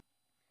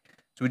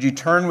So would you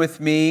turn with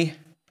me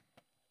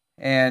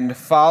and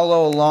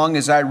follow along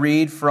as I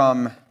read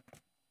from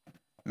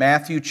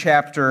Matthew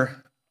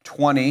chapter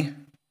 20.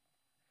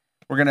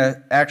 We're going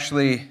to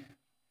actually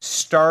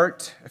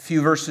start a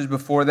few verses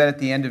before that at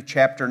the end of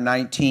chapter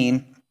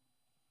 19.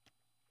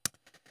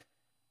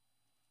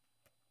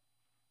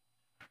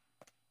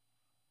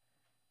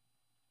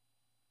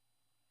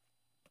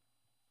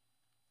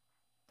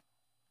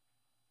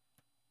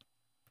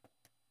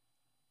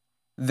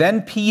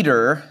 Then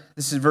Peter,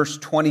 this is verse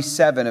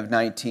 27 of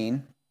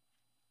 19.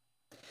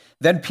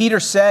 Then Peter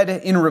said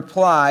in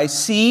reply,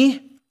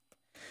 "See,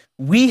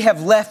 we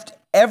have left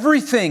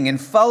everything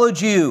and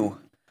followed you.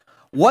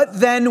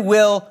 What then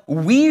will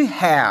we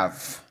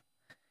have?"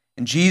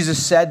 And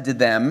Jesus said to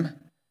them,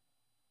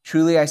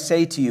 "Truly I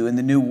say to you, in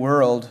the new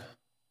world,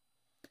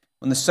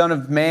 when the Son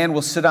of Man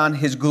will sit on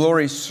his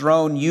glorious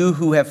throne, you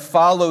who have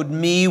followed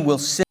me will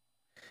sit.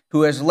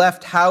 Who has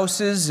left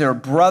houses or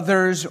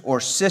brothers or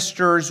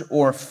sisters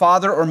or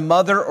father or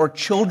mother or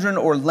children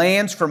or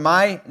lands for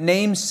my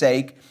name's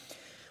sake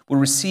will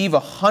receive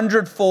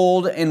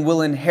 100-fold and will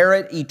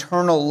inherit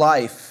eternal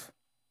life.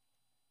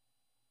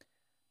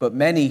 But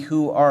many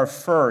who are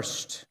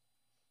first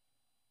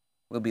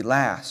will be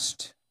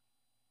last,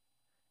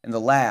 and the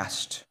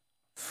last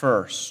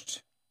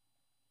first.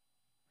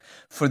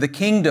 For the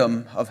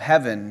kingdom of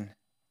heaven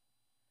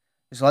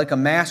is like a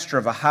master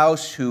of a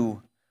house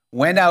who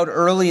went out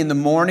early in the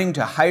morning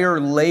to hire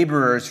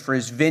laborers for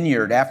his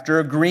vineyard. After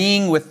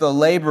agreeing with the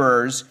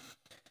laborers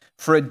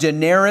for a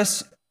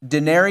denarius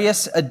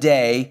a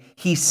day,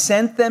 he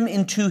sent them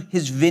into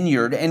his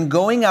vineyard, and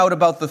going out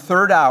about the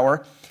third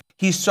hour,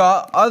 he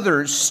saw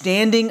others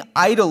standing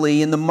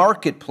idly in the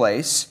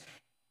marketplace,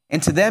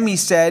 and to them he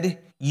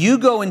said, "You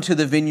go into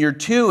the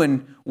vineyard too,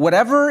 and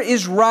whatever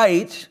is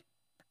right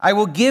I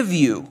will give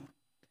you."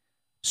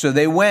 So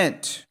they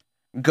went,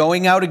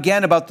 going out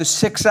again about the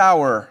 6th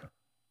hour,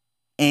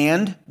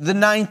 and the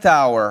 9th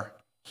hour,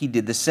 he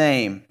did the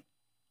same.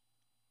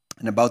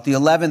 And about the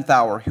 11th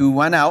hour, he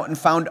went out and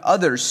found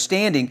others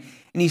standing.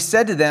 And he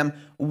said to them,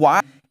 "Why?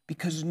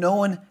 Because no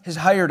one has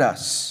hired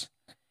us."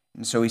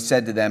 And so he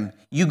said to them,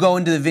 "You go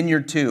into the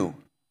vineyard too."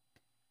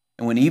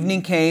 And when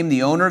evening came,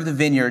 the owner of the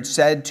vineyard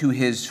said to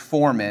his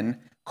foreman,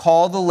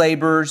 "Call the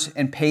laborers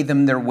and pay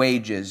them their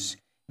wages,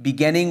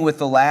 beginning with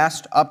the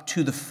last up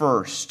to the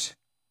first."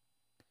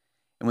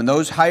 And when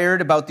those hired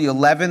about the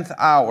 11th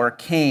hour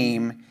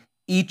came,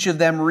 each of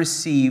them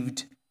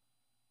received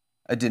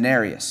a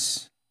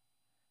denarius.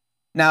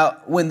 Now,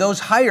 when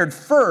those hired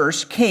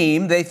first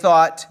came, they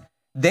thought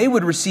they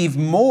would receive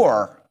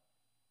more.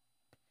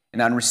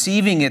 And on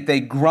receiving it,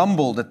 they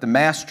grumbled at the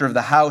master of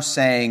the house,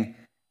 saying,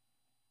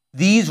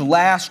 "These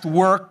last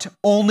worked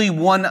only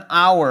 1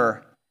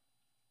 hour,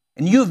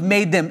 and you have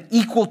made them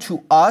equal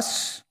to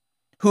us,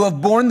 who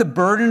have borne the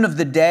burden of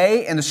the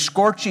day and the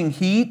scorching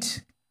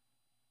heat."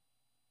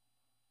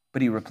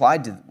 But he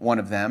replied to one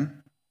of them,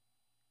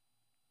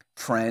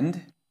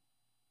 "Friend,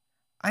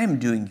 I am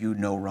doing you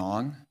no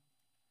wrong.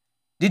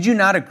 Did you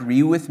not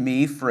agree with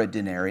me for a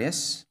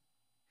denarius?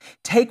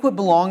 Take what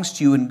belongs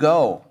to you and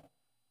go.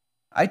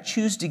 I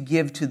choose to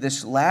give to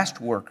this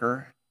last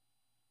worker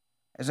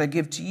as I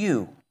give to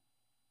you.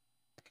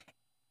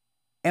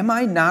 Am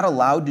I not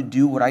allowed to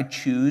do what I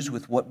choose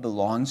with what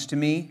belongs to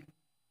me?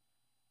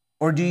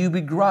 Or do you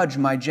begrudge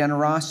my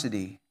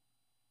generosity?"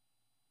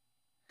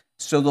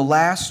 So the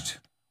last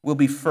will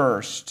be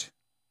first,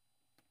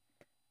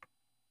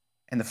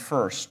 and the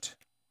first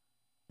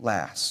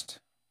last.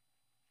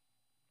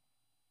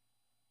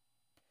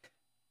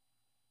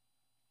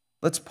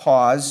 Let's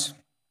pause.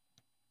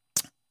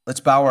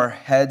 Let's bow our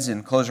heads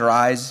and close our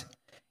eyes,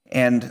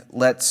 and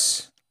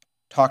let's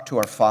talk to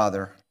our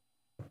Father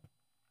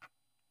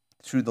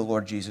through the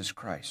Lord Jesus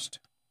Christ.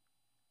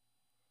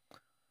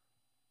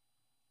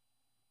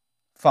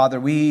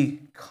 Father,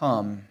 we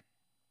come.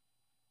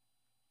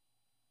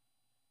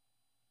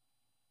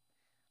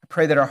 I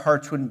pray that our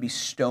hearts wouldn't be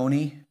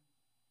stony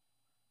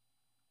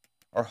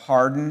or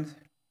hardened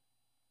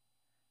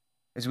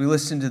as we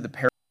listen to the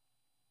parable.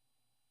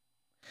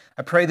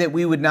 I pray that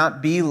we would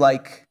not be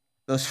like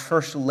those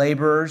first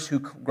laborers who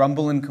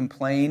grumble and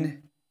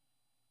complain,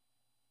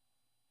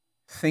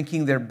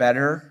 thinking they're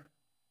better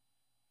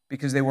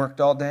because they worked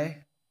all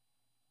day,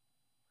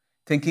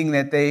 thinking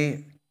that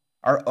they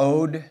are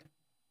owed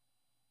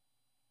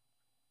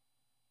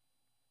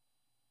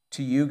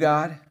to you,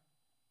 God.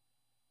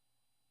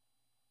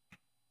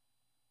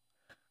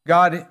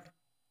 God,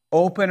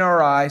 open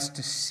our eyes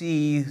to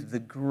see the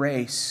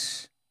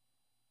grace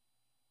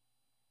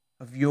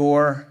of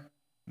your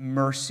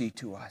mercy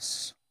to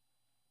us.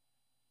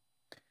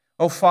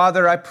 Oh,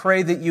 Father, I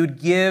pray that you'd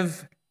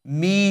give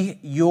me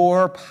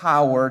your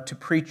power to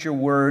preach your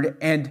word,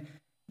 and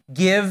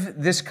give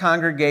this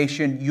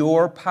congregation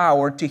your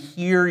power to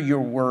hear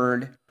your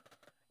word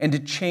and to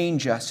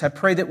change us. I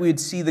pray that we would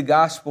see the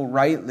gospel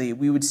rightly.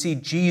 We would see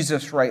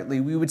Jesus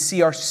rightly. We would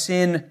see our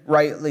sin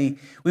rightly.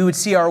 We would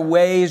see our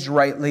ways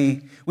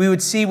rightly. We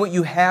would see what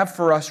you have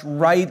for us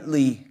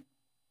rightly.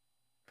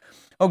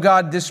 Oh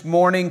God, this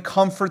morning,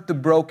 comfort the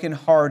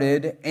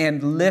brokenhearted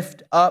and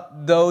lift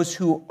up those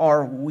who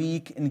are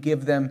weak and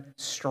give them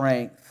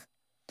strength.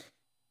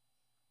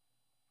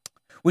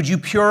 Would you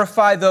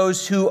purify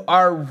those who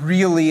are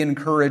really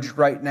encouraged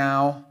right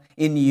now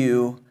in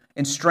you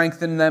and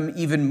strengthen them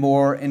even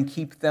more and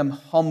keep them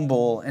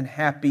humble and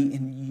happy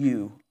in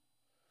you?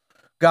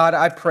 God,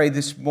 I pray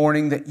this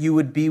morning that you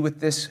would be with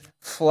this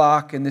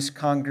flock and this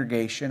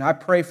congregation. I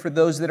pray for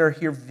those that are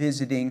here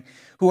visiting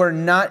who are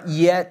not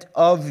yet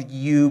of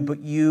you, but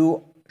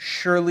you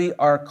surely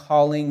are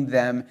calling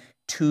them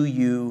to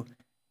you,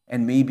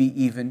 and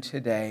maybe even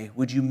today.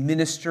 Would you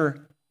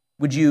minister?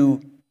 Would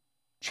you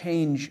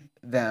change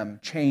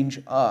them,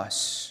 change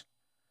us?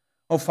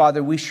 Oh,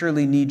 Father, we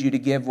surely need you to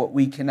give what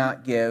we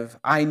cannot give.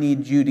 I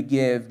need you to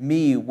give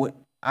me what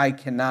I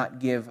cannot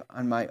give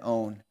on my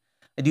own.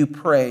 I do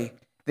pray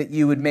that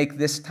you would make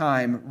this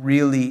time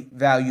really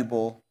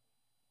valuable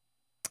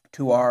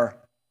to our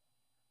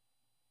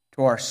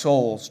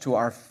souls, to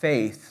our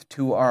faith,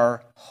 to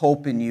our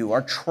hope in you,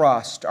 our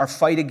trust, our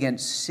fight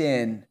against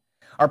sin,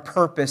 our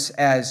purpose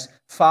as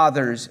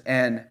fathers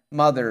and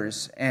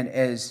mothers and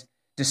as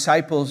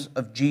disciples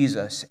of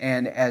Jesus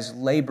and as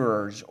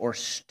laborers or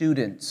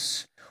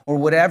students or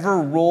whatever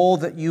role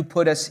that you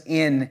put us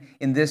in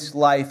this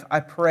life.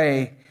 I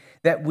pray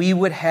that we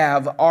would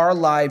have our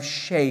lives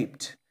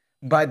shaped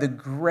by the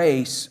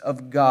grace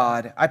of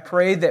God. I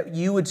pray that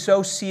you would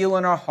so seal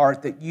in our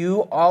heart that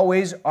you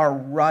always are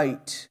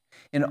right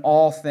in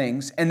all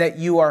things, and that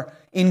you are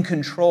in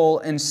control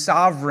and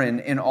sovereign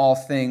in all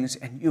things,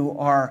 and you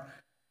are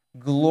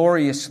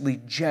gloriously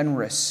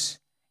generous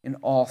in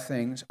all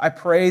things. I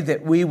pray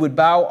that we would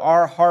bow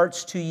our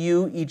hearts to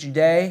you each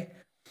day,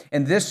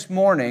 and this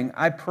morning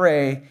I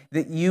pray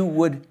that you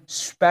would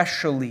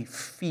specially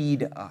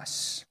feed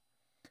us.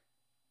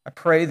 I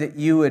pray that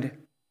you would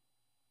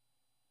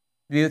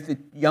be with the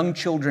young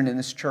children in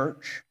this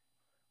church,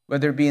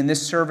 whether it be in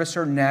this service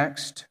or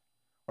next,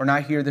 or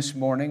not here this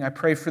morning. I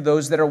pray for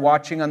those that are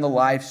watching on the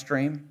live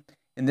stream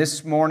in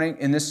this morning,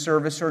 in this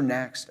service or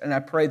next. And I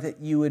pray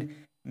that you would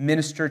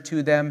minister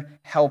to them,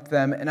 help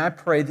them. And I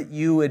pray that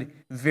you would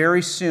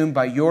very soon,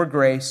 by your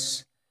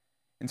grace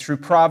and through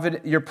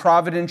your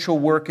providential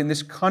work in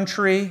this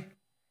country,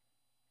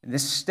 in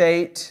this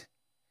state,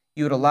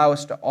 you would allow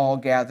us to all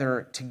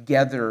gather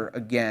together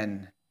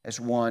again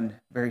as one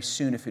very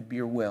soon, if it be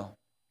your will.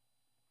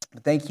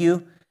 But thank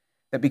you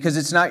that because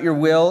it's not your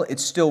will,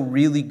 it's still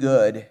really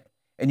good.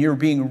 And you're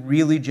being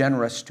really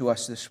generous to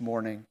us this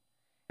morning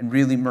and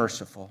really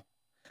merciful.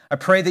 I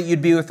pray that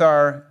you'd be with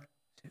our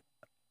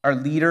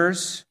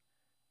leaders,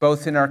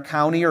 both in our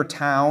county or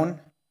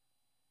town,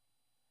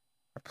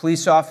 our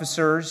police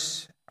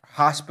officers, our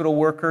hospital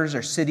workers,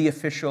 our city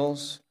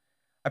officials.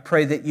 I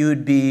pray that you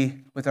would be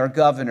with our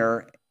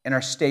governor and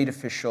our state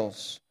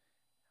officials.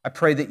 I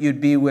pray that you'd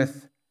be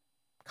with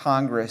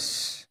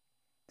Congress,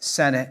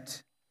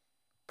 Senate,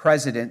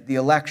 President, the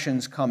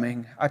elections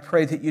coming. I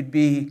pray that you'd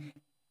be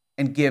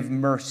and give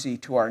mercy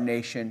to our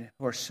nation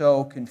who are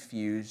so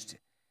confused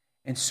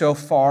and so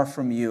far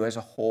from you as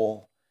a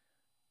whole.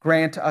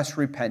 Grant us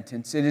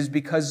repentance. It is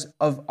because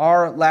of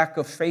our lack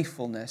of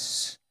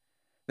faithfulness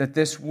that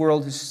this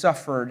world has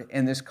suffered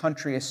and this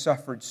country has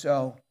suffered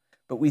so.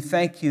 But we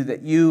thank you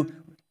that you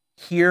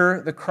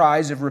hear the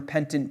cries of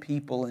repentant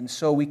people, and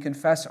so we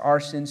confess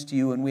our sins to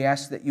you and we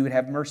ask that you would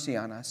have mercy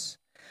on us.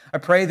 I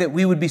pray that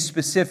we would be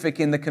specific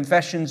in the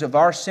confessions of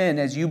our sin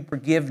as you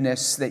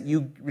forgiveness that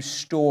you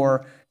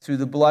restore through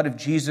the blood of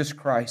Jesus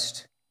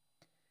Christ.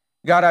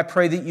 God, I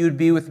pray that you'd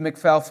be with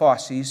McPhail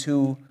Fossies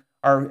who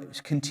are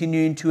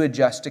continuing to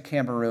adjust to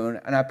Cameroon,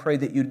 and I pray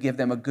that you'd give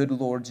them a good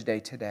Lord's Day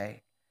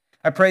today.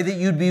 I pray that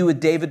you'd be with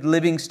David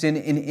Livingston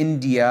in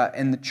India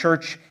and the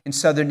church in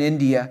southern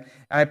India.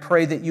 I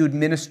pray that you would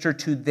minister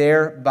to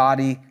their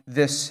body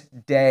this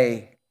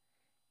day.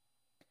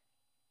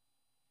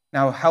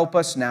 Now help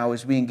us now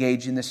as we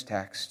engage in this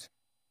text.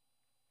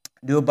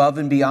 Do above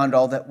and beyond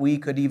all that we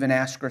could even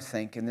ask or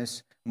think in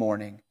this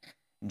morning.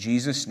 In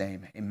Jesus'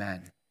 name,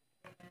 amen.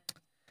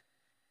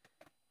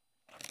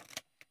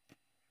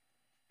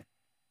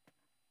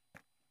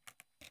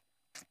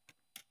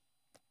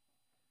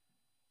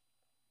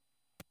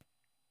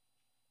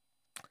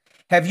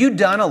 Have you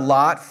done a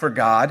lot for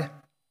God?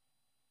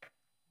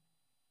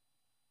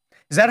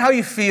 Is that how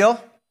you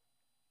feel?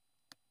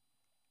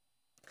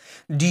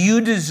 Do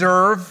you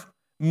deserve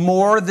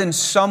more than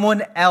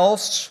someone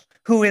else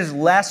who is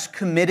less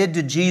committed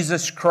to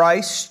Jesus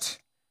Christ?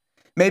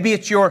 Maybe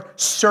it's your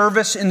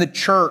service in the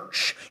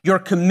church, your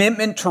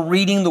commitment to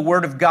reading the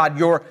Word of God,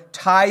 your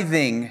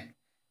tithing.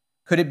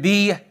 Could it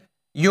be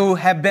you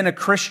have been a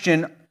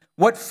Christian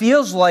what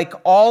feels like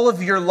all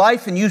of your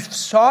life and you've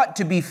sought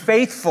to be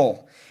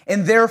faithful,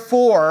 and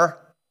therefore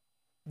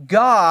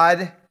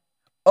God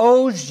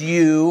owes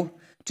you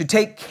to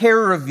take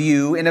care of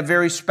you in a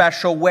very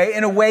special way,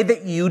 in a way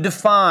that you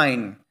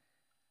define.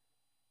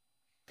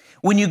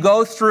 When you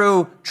go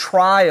through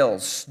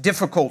trials,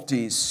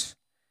 difficulties,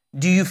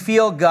 do you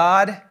feel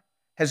God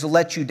has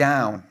let you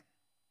down?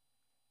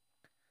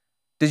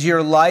 Does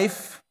your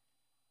life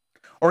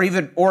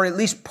or at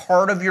least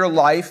part of your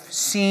life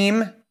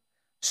seem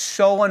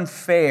so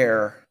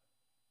unfair,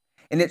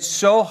 and it's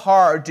so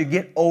hard to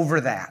get over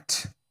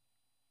that?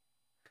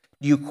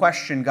 Do you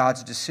question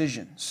God's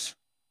decisions?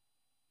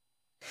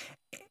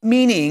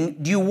 Meaning,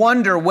 do you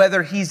wonder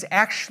whether He's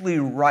actually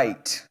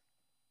right?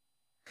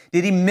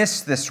 Did He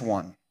miss this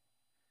one?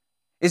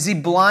 Is He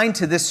blind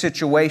to this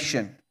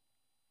situation?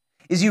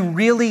 Is He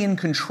really in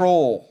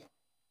control?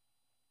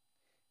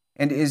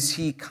 And is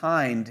He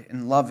kind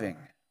and loving?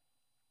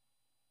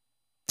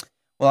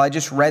 Well, I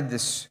just read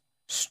this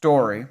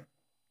story,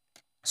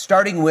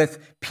 starting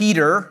with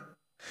Peter,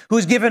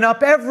 who's given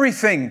up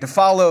everything to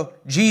follow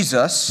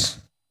Jesus,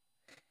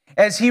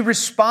 as he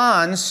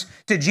responds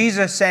to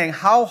Jesus saying,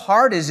 how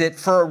hard is it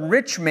for a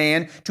rich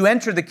man to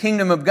enter the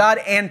kingdom of God?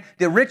 And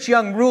the rich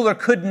young ruler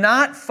could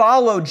not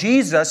follow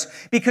Jesus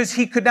because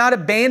he could not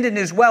abandon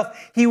his wealth.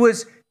 He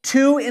was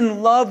too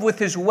in love with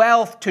his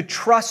wealth to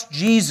trust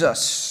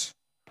Jesus.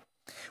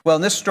 Well,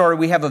 in this story,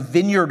 we have a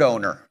vineyard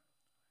owner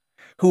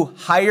who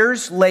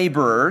hires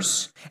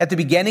laborers at the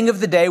beginning of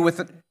the day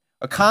with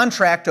a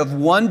contract of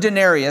 1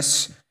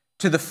 denarius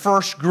to the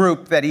first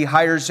group that he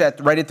hires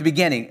right at the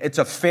beginning. It's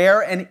a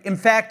fair and, in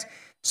fact,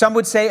 some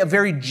would say a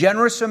very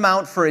generous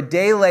amount for a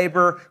day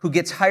laborer who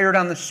gets hired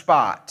on the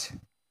spot.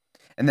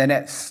 And then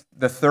at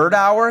the 3rd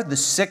hour, the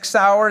 6th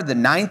hour, the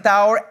 9th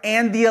hour,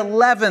 and the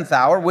 11th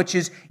hour, which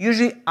is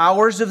usually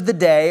hours of the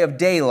day of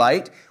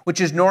daylight, which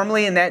is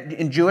normally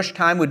in Jewish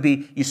time would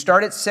be, you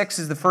start at 6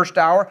 is the first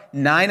hour,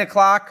 9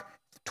 o'clock,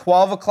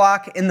 12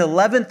 o'clock, and the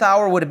 11th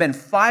hour would have been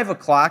 5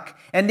 o'clock,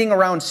 ending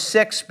around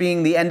 6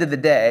 being the end of the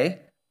day.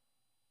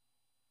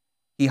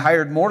 He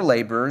hired more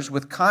laborers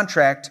with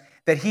contract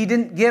that he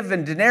didn't give a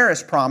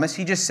denarius promise.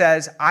 He just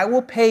says, I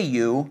will pay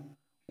you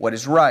what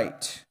is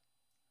right.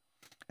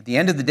 At the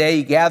end of the day,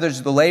 he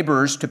gathers the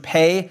laborers to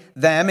pay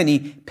them, and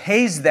he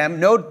pays them,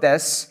 note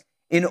this,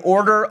 in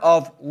order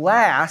of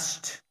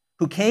last,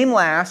 who came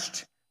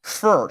last,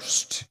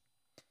 first.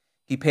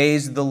 He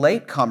pays the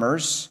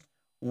latecomers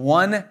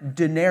 1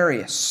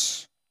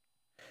 denarius,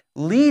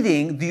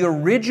 leading the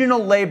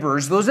original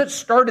laborers, those that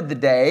started the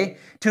day,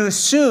 to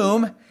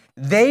assume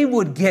they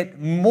would get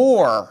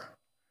more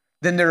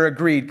than their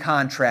agreed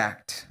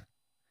contract,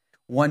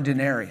 1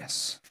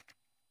 denarius.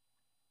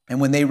 And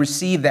when they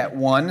receive that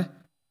one,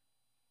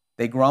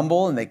 they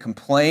grumble and they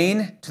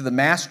complain to the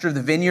master of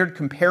the vineyard,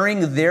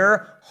 comparing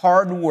their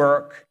hard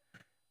work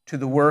to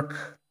the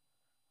work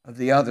of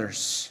the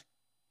others.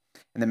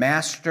 And the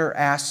master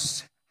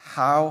asks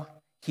how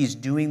he's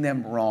doing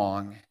them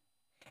wrong,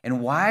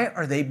 and why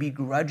are they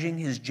begrudging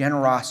his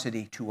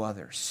generosity to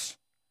others?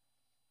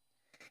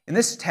 In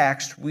this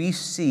text, we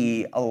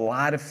see a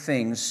lot of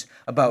things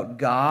about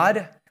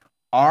God,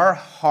 our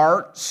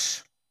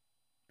hearts,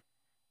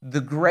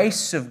 the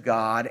grace of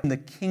God, and the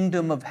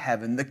kingdom of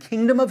heaven. The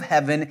kingdom of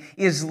heaven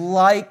is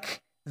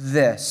like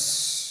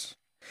this.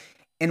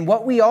 And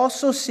what we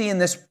also see in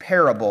this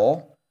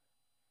parable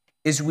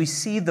is we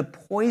see the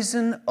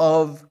poison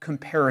of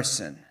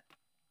comparison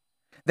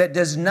that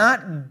does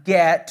not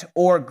get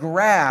or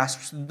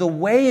grasp the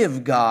way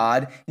of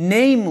God,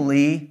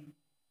 namely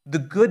the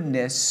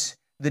goodness,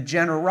 the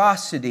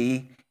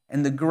generosity,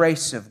 and the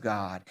grace of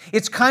God.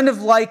 It's kind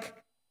of like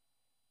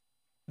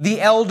the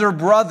elder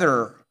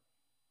brother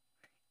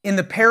in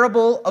the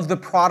parable of the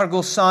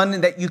prodigal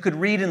son that you could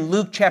read in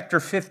Luke chapter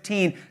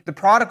 15.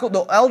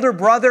 The elder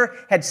brother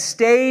had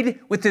stayed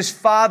with his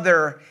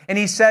father, and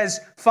he says,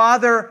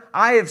 Father,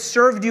 I have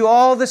served you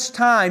all this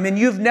time, and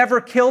you've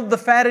never killed the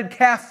fatted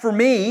calf for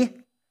me.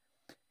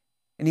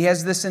 And he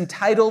has this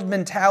entitled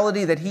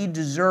mentality that he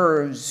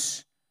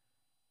deserves.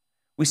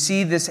 We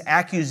see this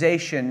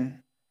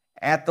accusation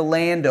at the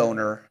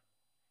landowner,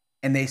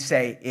 and they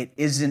say, it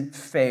isn't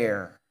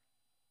fair.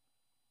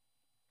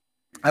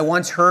 I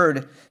once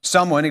heard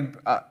someone,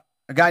 a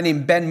guy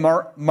named Ben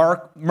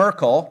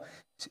Merkel,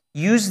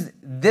 use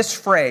this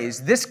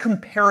phrase, this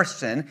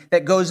comparison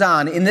that goes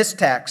on in this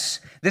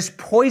text, this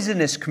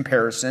poisonous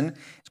comparison.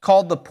 It's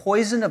called the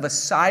poison of a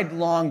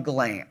sidelong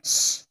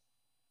glance.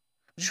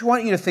 I just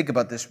want you to think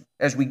about this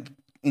as we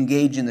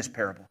engage in this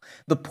parable.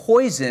 The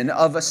poison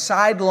of a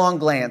sidelong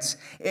glance.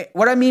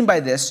 What I mean by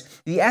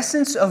this, the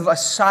essence of a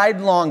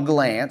sidelong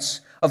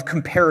glance of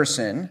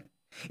comparison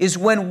is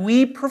when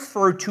we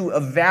prefer to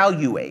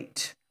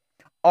evaluate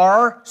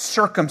our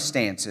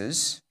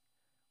circumstances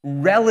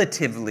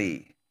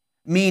relatively,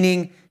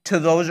 meaning to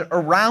those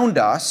around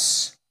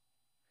us,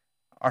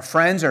 our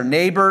friends, our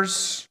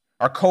neighbors,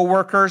 our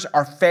coworkers,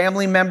 our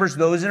family members,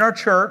 those in our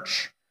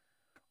church,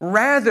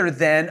 rather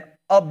than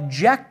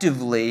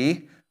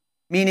objectively,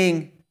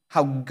 meaning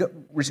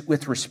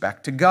with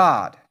respect to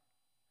God.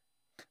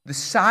 The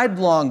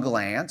sidelong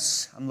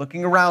glance, I'm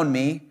looking around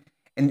me,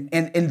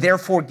 and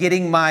therefore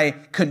getting my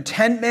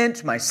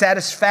contentment, my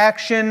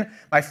satisfaction,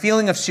 my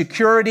feeling of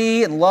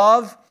security and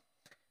love,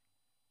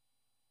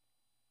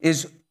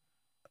 is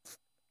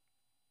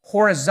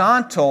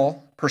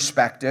horizontal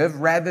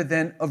perspective rather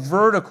than a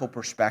vertical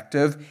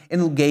perspective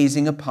in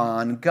gazing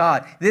upon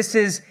God. This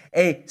is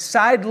a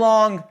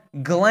sidelong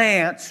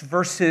glance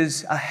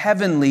versus a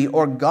heavenly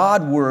or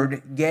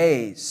Godward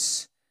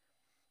gaze.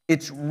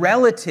 It's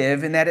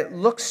relative in that it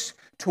looks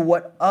to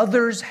what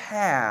others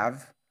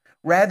have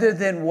rather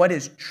than what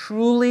is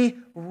truly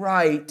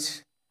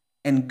right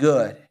and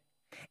good.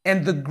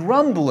 And the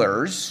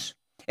grumblers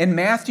in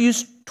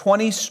Matthew's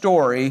 20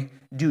 story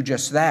do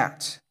just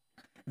that.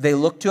 They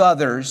look to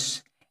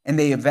others and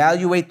they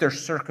evaluate their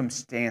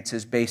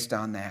circumstances based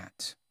on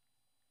that.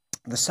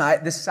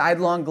 This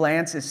sidelong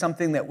glance is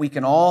something that we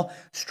can all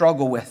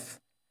struggle with.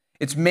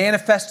 It's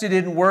manifested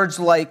in words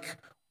like,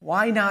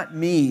 "Why not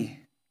me?"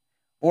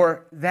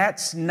 or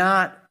 "That's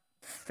not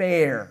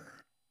fair."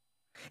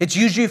 It's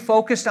usually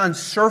focused on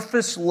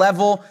surface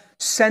level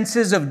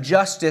senses of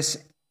justice.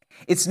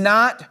 It's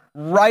not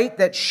right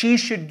that she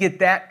should get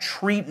that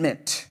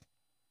treatment.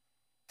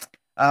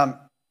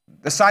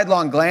 The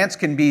sidelong glance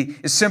can be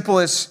as simple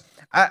as,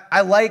 I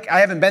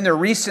haven't been there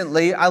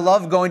recently. I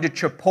love going to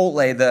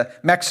Chipotle, the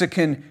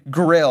Mexican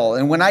grill.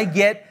 And when I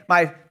get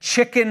my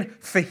chicken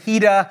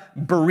fajita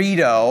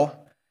burrito,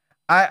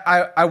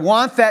 I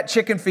want that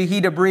chicken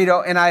fajita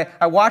burrito, and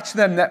I watch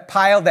them that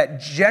pile that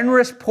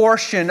generous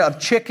portion of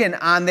chicken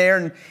on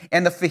there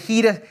and the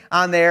fajita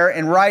on there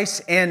and rice,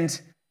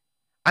 and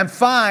I'm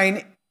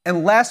fine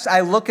unless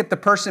I look at the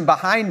person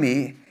behind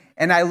me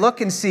and I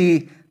look and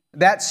see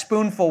that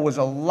spoonful was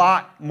a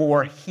lot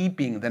more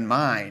heaping than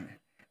mine.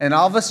 And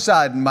all of a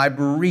sudden, my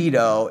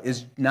burrito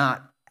is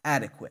not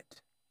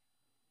adequate.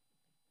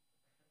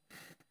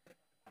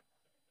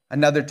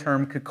 Another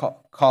term could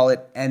call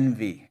it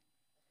envy.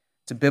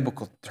 It's a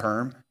biblical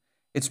term.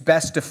 It's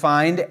best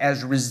defined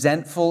as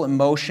resentful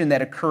emotion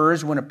that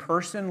occurs when a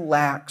person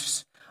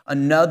lacks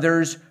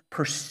another's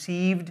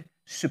perceived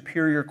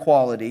superior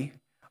quality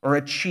or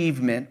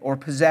achievement or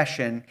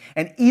possession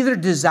and either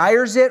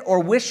desires it or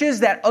wishes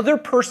that other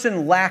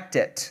person lacked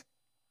it.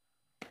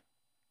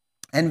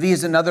 Envy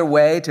is another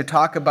way to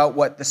talk about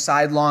what the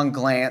sidelong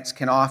glance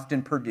can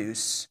often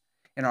produce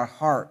in our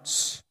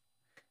hearts.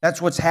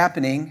 That's what's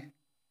happening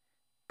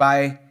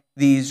by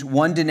these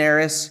one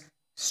denarius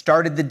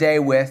started the day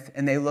with,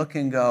 and they look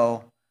and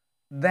go,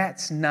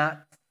 "That's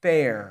not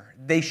fair.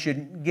 They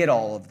shouldn't get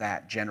all of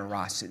that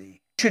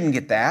generosity. Shouldn't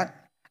get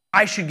that.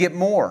 I should get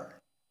more."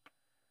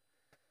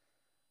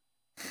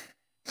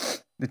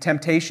 The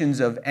temptations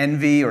of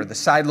envy or the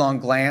sidelong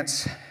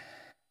glance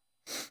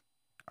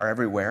are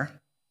everywhere.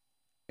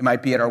 It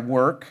might be at our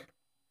work.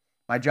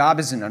 My job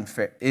is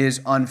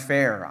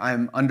unfair.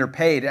 I'm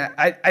underpaid.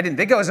 I didn't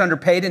think I was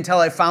underpaid until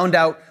I found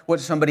out what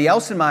somebody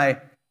else in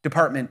my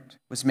department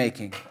was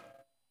making.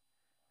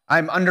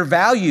 I'm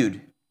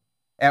undervalued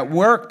at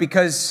work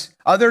because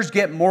others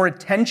get more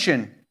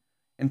attention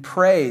and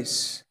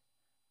praise.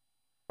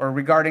 Or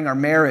regarding our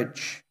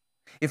marriage,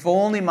 if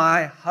only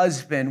my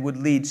husband would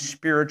lead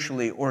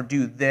spiritually or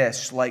do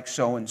this like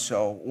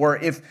so-and-so. Or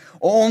if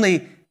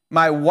only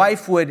my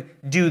wife would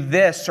do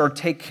this or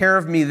take care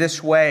of me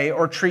this way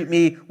or treat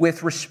me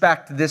with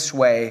respect this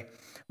way.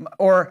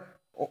 Or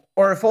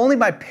if only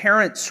my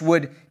parents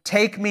would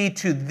take me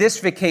to this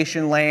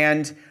vacation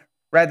land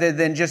rather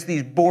than just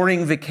these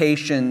boring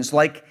vacations.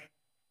 Like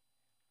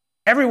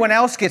everyone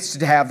else gets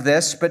to have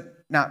this,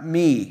 but not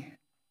me.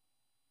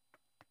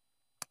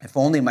 If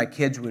only my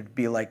kids would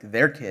be like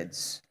their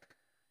kids.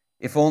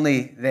 If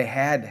only they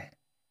had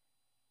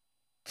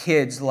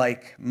kids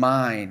like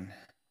mine.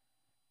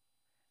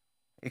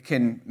 It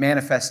can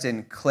manifest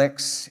in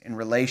cliques and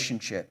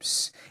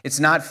relationships. It's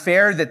not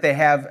fair that they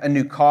have a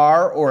new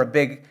car or a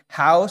big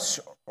house,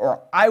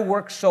 or I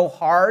work so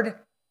hard.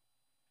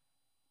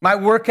 My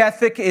work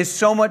ethic is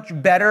so much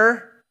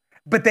better,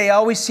 but they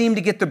always seem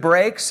to get the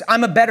breaks.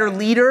 I'm a better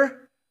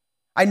leader.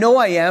 I know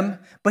I am,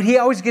 but he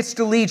always gets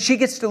to lead. She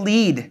gets to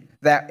lead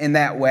that in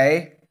that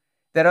way.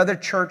 That other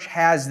church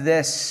has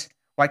this.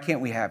 Why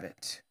can't we have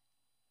it?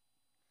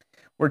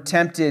 We're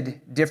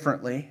tempted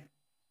differently.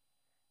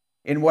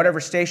 In whatever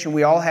station,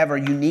 we all have our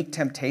unique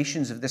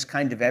temptations of this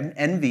kind of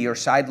envy or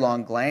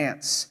sidelong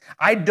glance.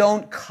 I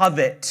don't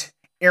covet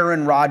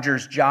Aaron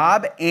Rodgers'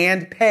 job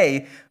and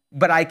pay,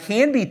 but I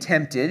can be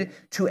tempted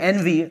to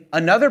envy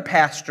another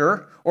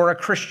pastor or a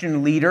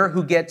Christian leader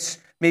who gets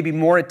maybe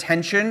more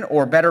attention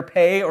or better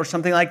pay or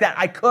something like that.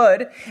 I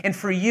could. And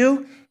for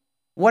you,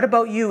 what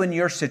about you in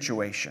your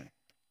situation?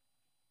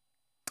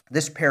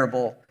 This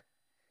parable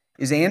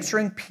is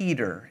answering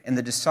Peter and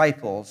the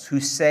disciples who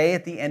say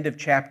at the end of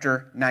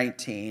chapter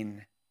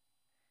 19,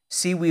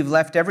 "See, we've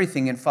left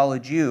everything and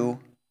followed you.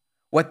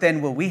 What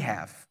then will we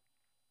have?"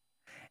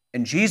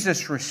 And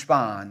Jesus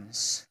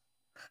responds,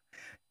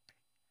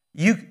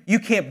 You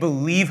can't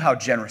believe how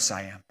generous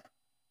I am.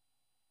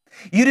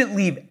 You didn't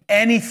leave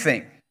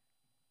anything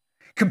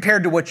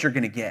compared to what you're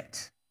going to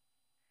get.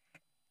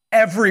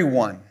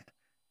 Everyone,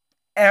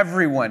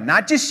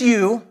 not just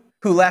you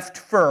who left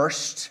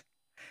first,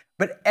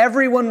 but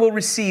everyone will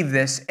receive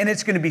this, and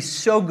it's going to be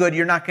so good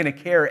you're not going to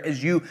care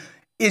as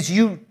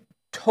you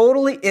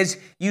totally is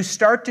you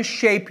start to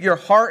shape your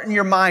heart and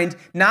your mind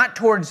not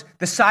towards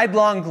the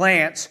sidelong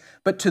glance,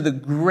 but to the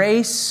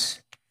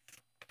grace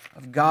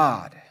of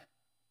God.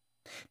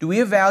 Do we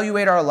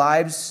evaluate our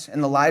lives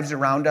and the lives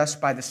around us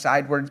by the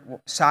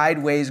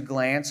sideways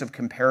glance of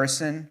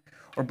comparison,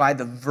 or by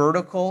the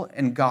vertical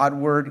and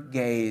Godward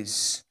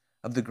gaze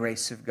of the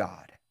grace of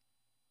God?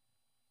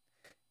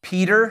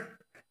 Peter,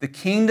 the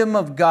kingdom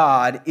of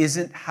God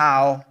isn't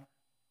how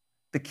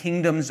the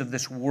kingdoms of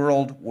this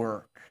world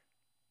work.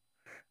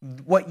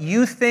 What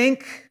you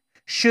think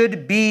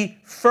should be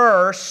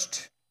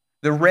first,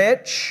 the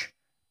rich,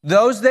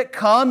 those that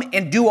come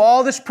and do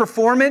all this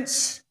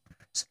performance,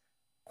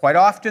 quite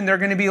often they're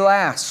going to be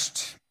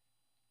last.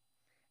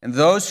 And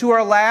those who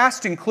are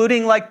last,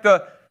 including like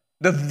the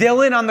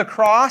villain on the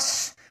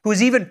cross, who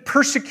is even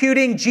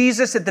persecuting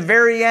Jesus at the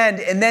very end,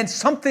 and then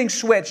something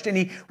switched and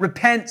he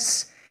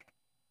repents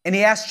and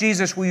he asks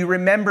Jesus, will you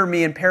remember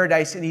me in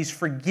paradise? And he's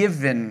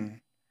forgiven,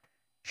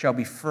 shall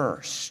be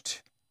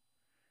first.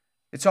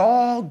 It's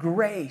all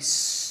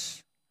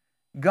grace,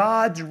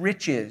 God's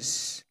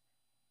riches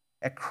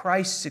at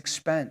Christ's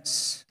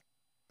expense.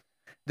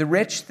 The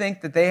rich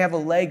think that they have a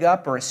leg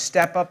up or a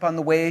step up on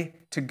the way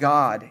to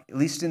God, at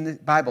least in the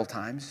Bible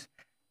times,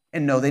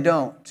 and no, they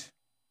don't.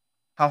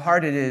 How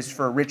hard it is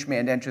for a rich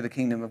man to enter the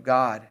kingdom of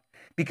God,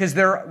 because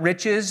their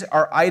riches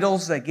are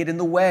idols that get in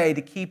the way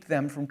to keep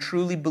them from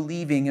truly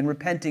believing and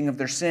repenting of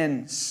their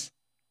sins.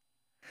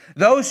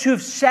 Those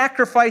who've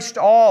sacrificed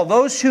all,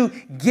 those who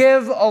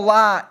give a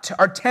lot,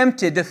 are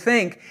tempted to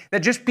think that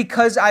just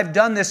because I've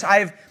done this,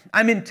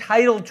 I'm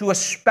entitled to a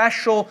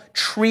special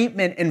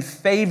treatment and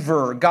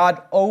favor.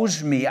 God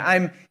owes me.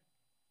 I'm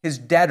his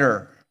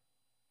debtor.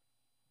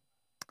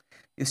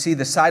 You see,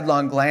 the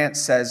sidelong glance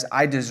says,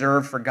 I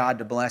deserve for God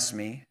to bless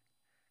me.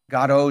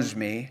 God owes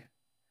me.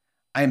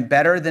 I'm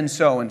better than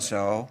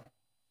so-and-so.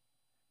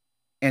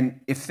 And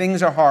if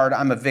things are hard,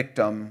 I'm a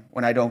victim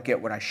when I don't get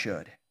what I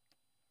should.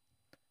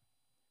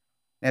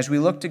 As we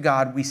look to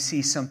God, we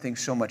see something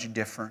so much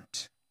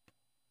different.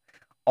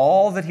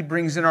 All that he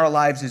brings in our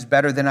lives is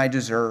better than I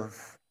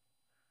deserve.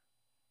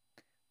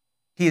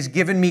 He has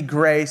given me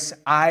grace.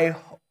 I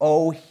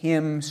owe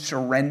him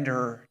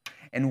surrender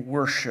and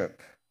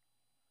worship.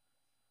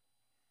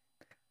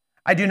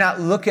 I do not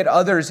look at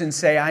others and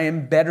say, I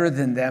am better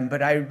than them,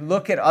 but I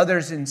look at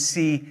others and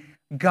see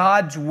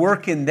God's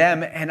work in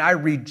them, and I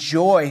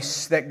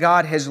rejoice that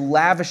God has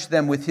lavished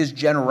them with his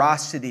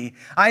generosity.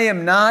 I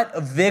am not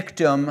a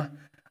victim.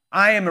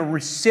 I am a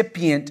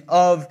recipient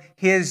of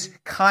his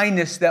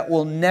kindness that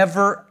will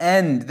never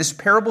end. This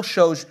parable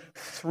shows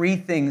three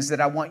things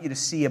that I want you to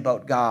see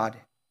about God.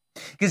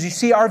 Because you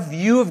see, our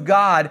view of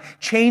God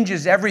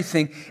changes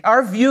everything.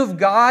 Our view of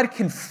God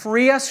can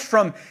free us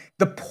from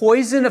the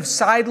poison of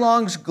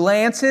sidelong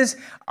glances.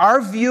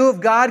 Our view of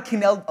God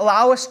can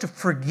allow us to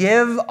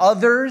forgive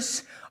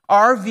others.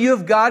 Our view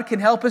of God can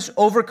help us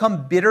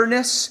overcome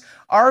bitterness.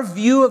 Our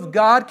view of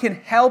God can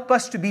help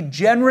us to be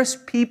generous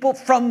people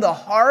from the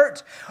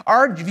heart.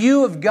 Our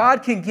view of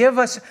God can give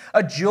us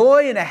a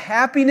joy and a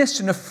happiness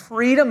and a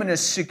freedom and a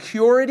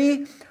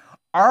security.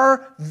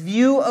 Our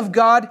view of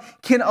God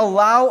can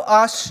allow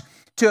us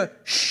to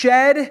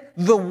shed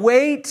the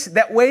weight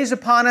that weighs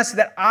upon us,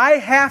 that I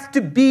have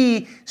to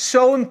be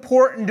so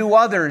important to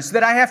others,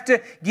 that I have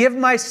to give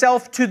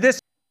myself to this.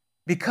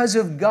 Because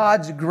of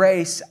God's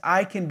grace,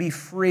 I can be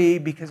free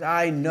because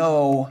I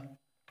know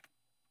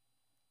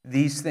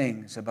these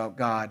things about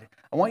God.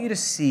 I want you to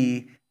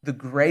see the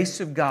grace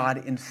of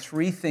God in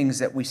three things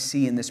that we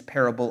see in this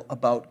parable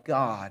about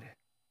God.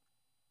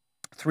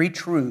 Three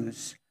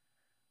truths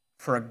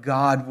for a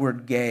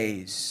Godward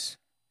gaze.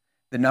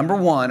 The number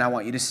one I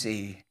want you to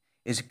see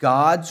is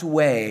God's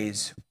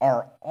ways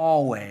are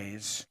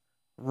always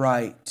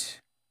right.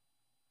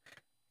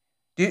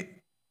 Do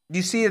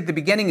you see at the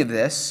beginning of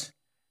this,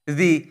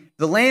 the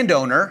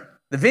landowner,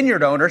 the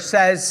vineyard owner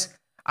says,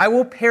 I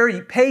will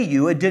pay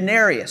you a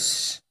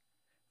denarius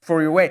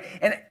for your way.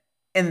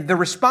 And the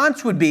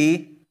response would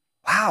be,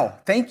 wow,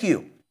 thank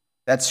you.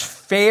 That's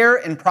fair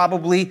and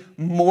probably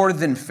more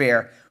than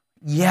fair.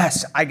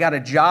 Yes, I got a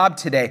job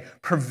today,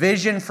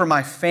 provision for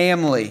my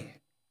family.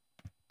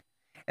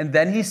 And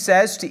then he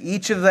says to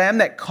each of them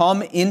that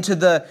come into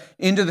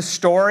the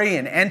story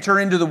and enter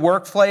into the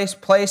workplace,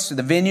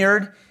 the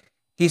vineyard,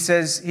 he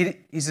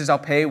says, I'll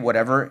pay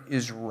whatever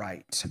is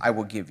right. I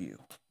will give you.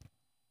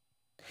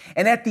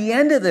 And at the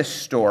end of this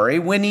story,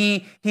 when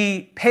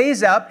he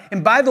pays up,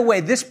 and by the way,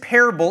 this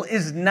parable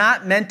is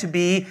not meant to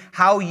be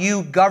how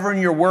you govern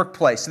your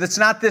workplace. This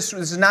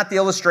is not the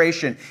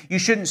illustration.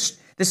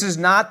 This is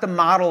not the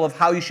model of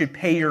how you should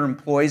pay your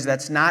employees.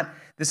 This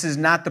is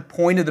not the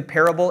point of the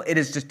parable. It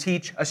is to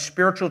teach a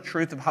spiritual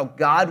truth of how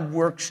God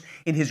works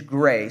in his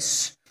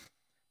grace.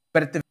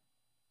 But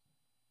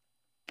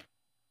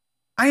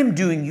I am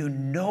doing you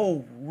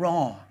no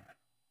wrong.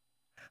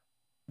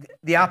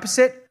 The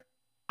opposite,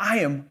 I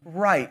am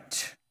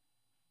right.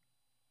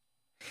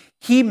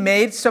 He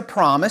made a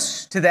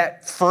promise to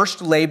that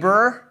first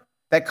laborer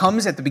that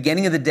comes at the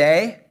beginning of the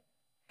day,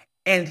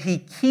 and he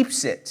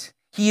keeps it.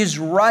 He is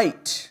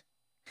right.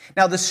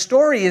 Now, the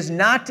story is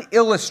not to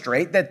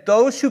illustrate that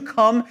those who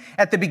come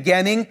at the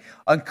beginning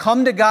and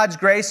come to God's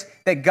grace,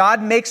 that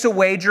God makes a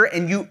wager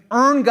and you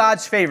earn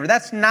God's favor.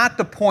 That's not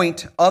the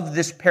point of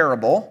this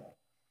parable.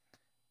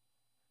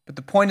 But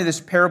the point of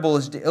this parable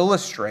is to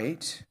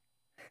illustrate,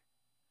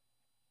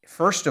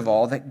 first of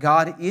all, that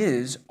God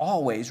is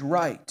always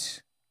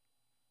right.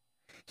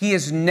 He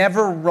is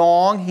never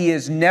wrong. He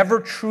is never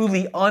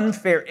truly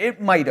unfair. It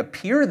might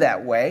appear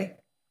that way,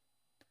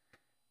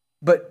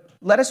 but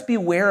let us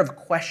beware of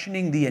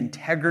questioning the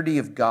integrity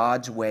of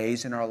God's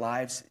ways in our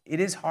lives. It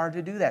is hard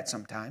to do that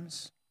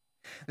sometimes.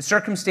 The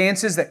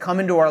circumstances that come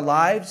into our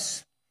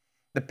lives,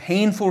 the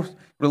painful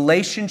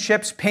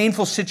relationships,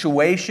 painful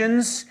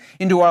situations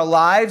into our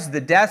lives, the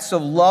deaths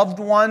of loved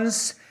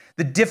ones,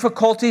 the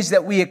difficulties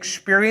that we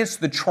experience,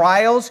 the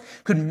trials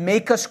could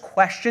make us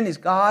question, is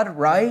God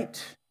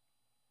right?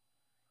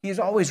 He is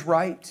always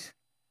right.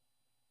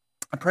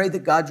 I pray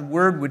that God's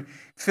word would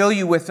fill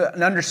you with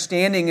an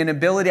understanding and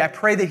ability. I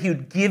pray that He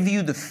would give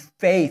you the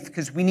faith,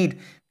 because we need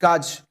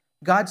God's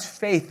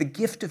faith, the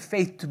gift of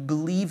faith to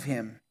believe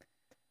Him.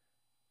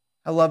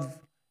 I love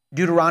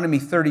Deuteronomy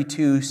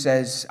 32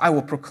 says, I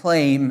will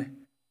proclaim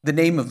the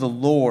name of the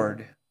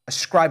Lord,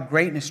 ascribe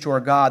greatness to our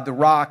God, the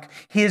rock.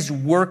 His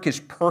work is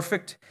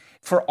perfect,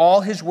 for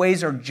all His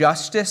ways are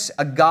justice,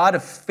 a God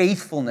of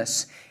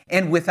faithfulness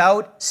and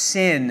without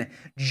sin.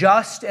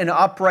 Just and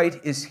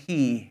upright is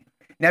He.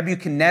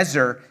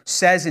 Nebuchadnezzar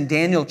says in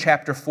Daniel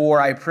chapter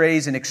 4, I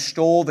praise and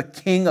extol the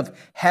King of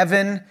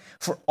heaven,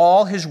 for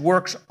all His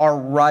works are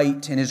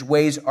right and His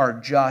ways are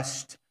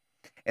just.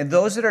 And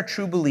those that are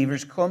true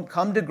believers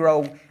come to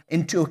grow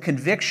into a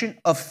conviction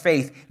of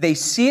faith. They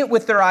see it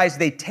with their eyes.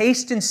 They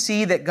taste and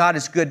see that God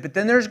is good. But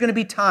then there's going to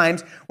be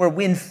times where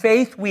in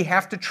faith we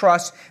have to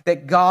trust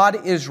that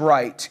God is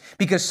right.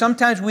 Because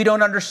sometimes we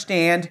don't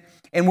understand,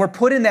 and we're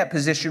put in that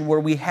position where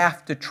we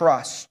have to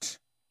trust.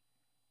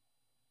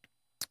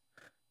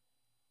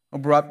 Oh,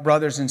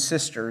 brothers and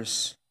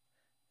sisters,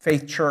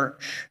 Faith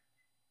Church,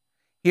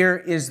 here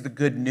is the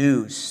good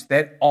news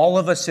that all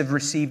of us have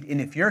received.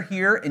 And if you're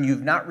here and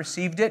you've not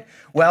received it,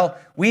 well,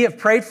 we have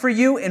prayed for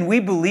you, and we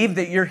believe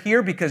that you're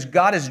here because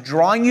God is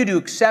drawing you to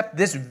accept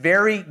this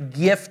very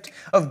gift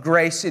of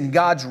grace and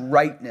God's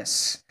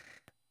rightness.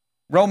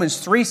 Romans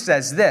 3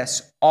 says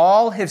this,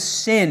 all have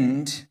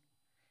sinned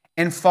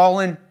and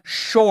fallen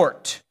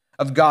short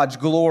of God's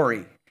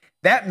glory.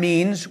 That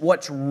means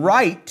what's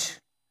right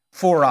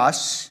for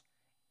us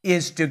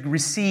is to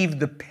receive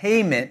the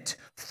payment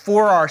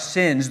for our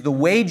sins, the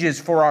wages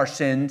for our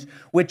sins,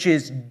 which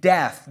is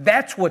death.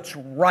 That's what's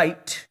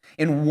right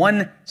in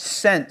one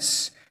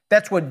sense.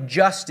 That's what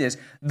just is.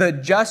 The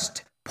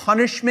just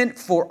punishment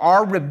for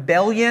our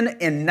rebellion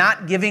and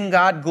not giving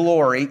God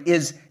glory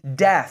is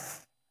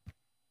death.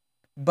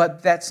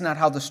 But that's not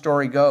how the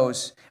story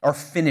goes or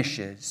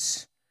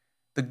finishes.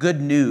 The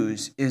good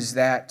news is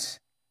that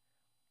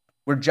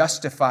we're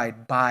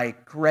justified by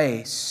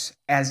grace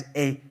as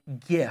a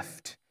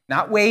gift,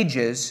 not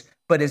wages,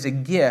 but as a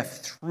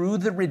gift through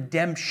the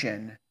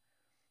redemption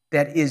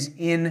that is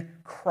in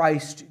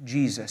Christ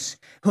Jesus,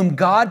 whom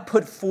God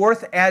put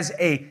forth as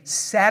a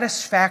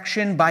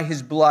satisfaction by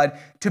His blood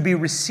to be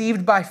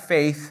received by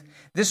faith.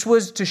 This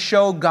was to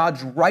show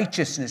God's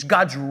righteousness,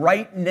 God's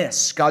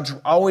rightness. God's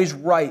always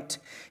right,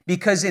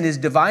 because in His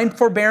divine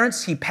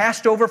forbearance, He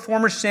passed over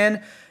former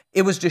sin.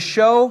 It was to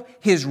show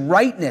His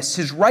rightness,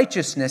 His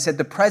righteousness at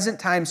the present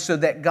time, so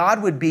that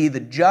God would be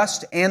the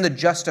just and the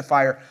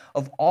justifier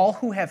of all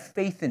who have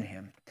faith in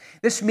Him.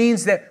 This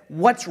means that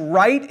what's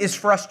right is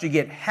for us to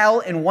get hell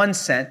in one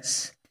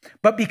sense,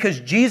 but because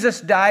Jesus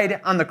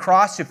died on the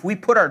cross, if we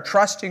put our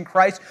trust in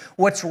Christ,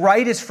 what's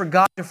right is for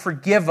God to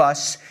forgive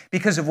us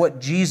because of what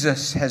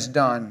Jesus has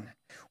done.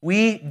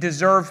 We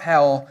deserve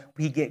hell,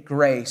 we get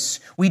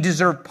grace. We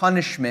deserve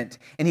punishment,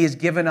 and He has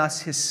given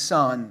us His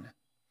Son.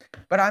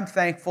 But I'm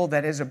thankful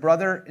that as a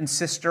brother and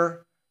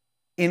sister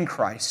in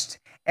Christ,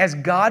 as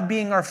God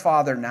being our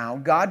Father now,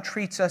 God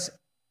treats us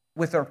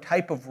with a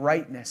type of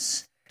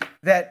rightness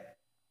that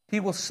He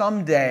will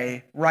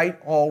someday right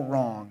all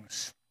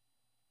wrongs,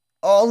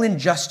 all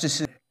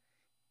injustices.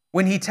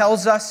 When He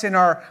tells us in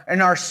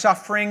our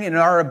suffering, in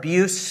our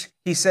abuse,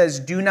 He says,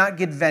 do not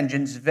get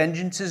vengeance.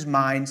 Vengeance is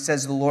mine,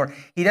 says the Lord.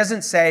 He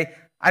doesn't say,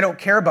 I don't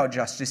care about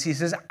justice. He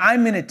says,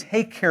 I'm going to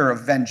take care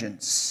of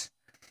vengeance.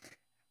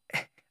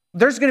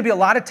 There's going to be a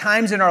lot of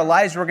times in our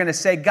lives we're going to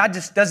say, God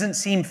just doesn't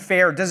seem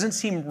fair, doesn't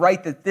seem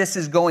right that this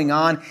is going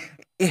on.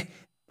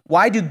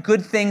 Why do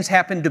good things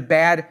happen to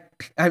bad?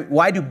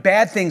 Why do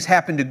bad things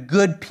happen to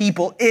good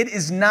people? It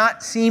is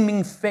not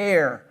seeming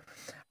fair.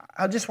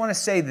 I just want to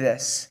say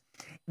this.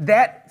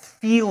 That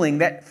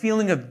feeling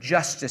of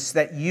justice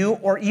that you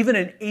or even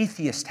an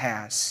atheist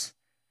has,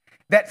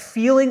 that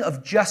feeling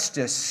of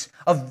justice,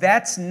 of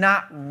that's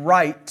not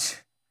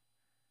right,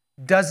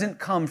 doesn't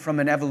come from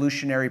an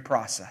evolutionary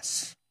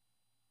process.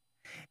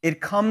 It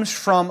comes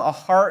from a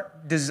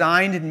heart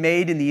designed and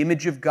made in the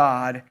image of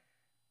God,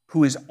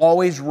 who is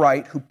always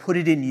right, who put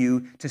it in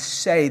you to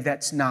say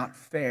that's not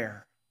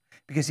fair.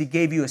 Because he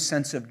gave you a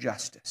sense of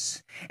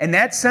justice. And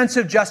that sense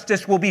of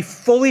justice will be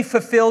fully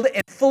fulfilled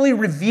and fully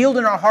revealed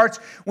in our hearts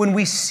when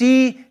we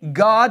see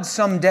God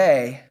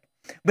someday.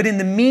 But in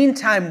the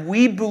meantime,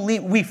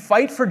 we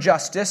fight for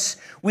justice,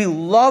 we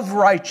love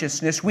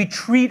righteousness, we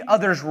treat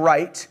others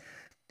right,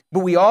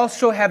 but we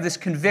also have this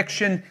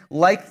conviction,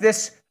 like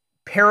this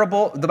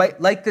parable,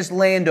 like this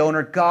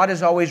landowner, God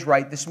is always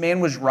right. This man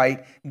was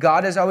right.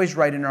 God is always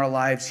right in our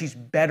lives. He's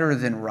better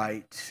than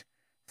right.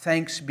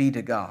 Thanks be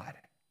to God.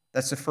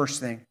 That's the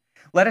first thing.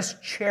 Let us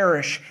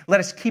cherish, let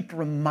us keep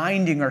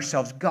reminding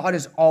ourselves God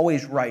is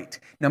always right.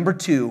 Number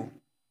two,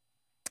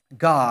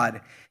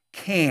 God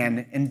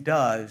can and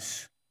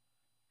does,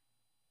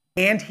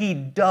 and he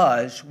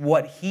does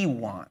what he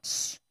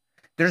wants.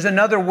 There's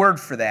another word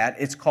for that.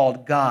 It's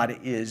called God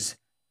is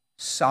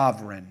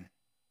sovereign.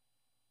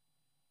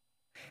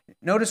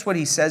 Notice what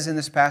he says in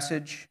this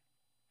passage.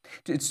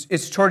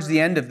 It's towards the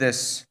end of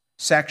this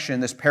section,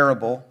 this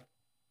parable.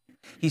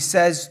 He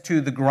says to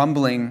the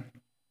grumbling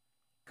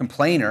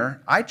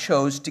complainer, I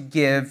chose to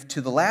give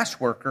to the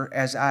last worker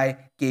as I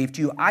gave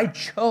to you. I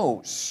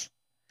chose.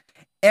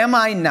 Am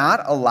I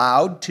not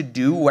allowed to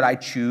do what I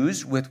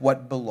choose with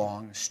what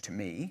belongs to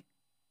me?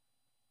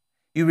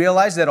 You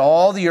realize that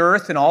all the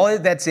earth and all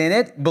that's in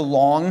it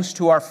belongs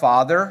to our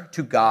Father,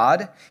 to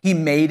God. He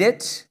made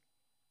it.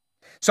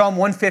 Psalm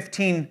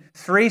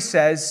 115:3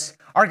 says,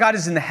 our God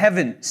is in the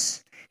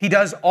heavens. He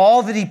does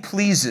all that he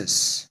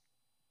pleases.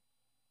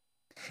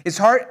 It's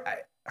hard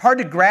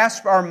to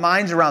grasp our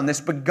minds around this,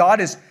 but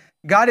God is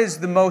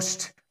the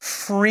most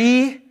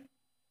free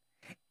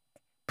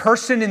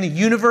person in the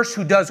universe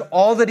who does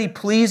all that he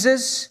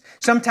pleases.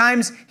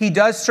 Sometimes he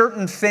does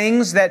certain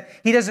things that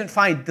he doesn't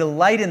find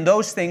delight in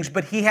those things,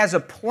 but he has a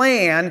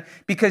plan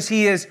because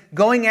he is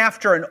going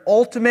after an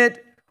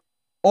ultimate,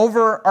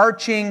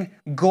 overarching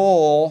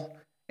goal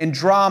and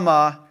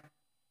drama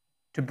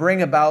to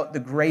bring about the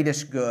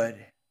greatest good.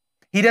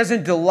 He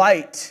doesn't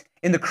delight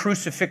in the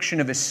crucifixion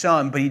of his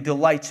Son, but he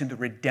delights in the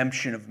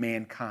redemption of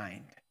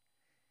mankind.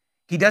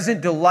 He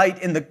doesn't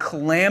delight in the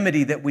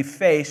calamity that we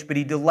face, but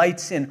he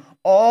delights in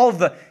all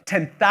the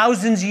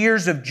 10,000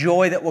 years of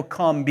joy that will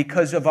come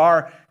because of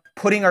our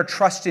putting our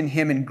trust in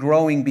him and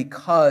growing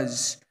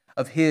because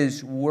of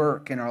his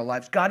work in our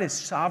lives. God is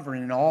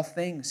sovereign in all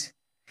things.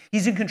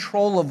 He's in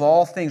control of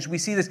all things. We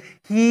see this.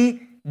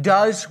 He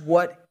does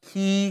what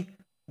he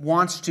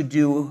wants to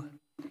do,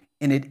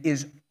 and it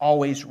is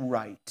always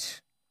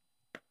right.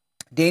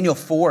 Daniel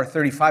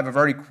 4:35, I've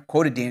already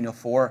quoted Daniel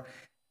 4.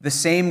 The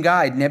same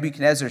guy,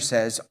 Nebuchadnezzar,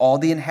 says, all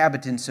the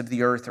inhabitants of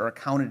the earth are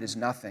accounted as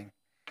nothing.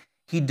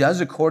 He does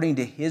according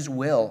to his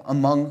will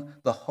among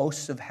the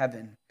hosts of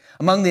heaven,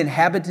 among the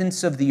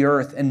inhabitants of the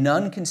earth, and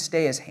none can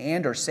stay his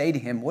hand or say to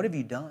him, what have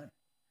you done?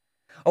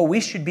 Oh,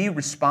 we should be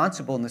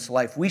responsible in this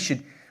life. We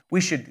should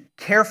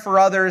care for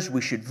others.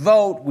 We should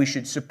vote. We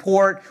should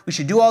support. We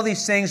should do all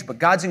these things, but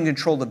God's in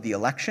control of the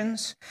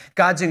elections.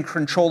 God's in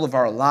control of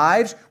our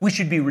lives. We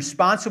should be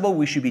responsible.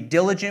 We should be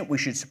diligent. We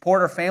should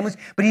support our families,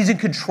 but he's in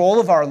control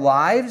of our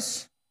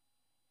lives.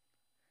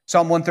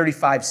 Psalm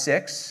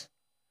 135:6.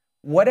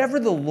 Whatever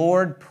the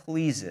Lord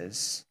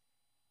pleases,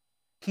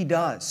 he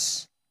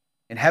does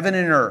in heaven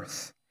and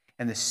earth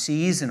and the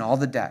seas and all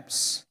the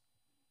depths.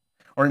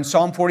 Or in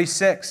Psalm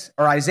 46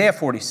 or Isaiah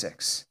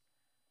 46.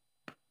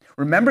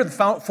 Remember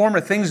the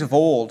former things of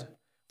old,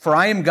 for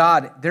I am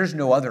God, there's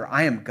no other,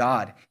 I am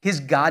God.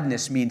 His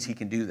godness means he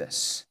can do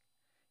this.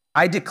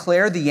 I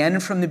declare the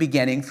end from the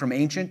beginning, from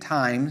ancient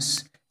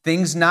times,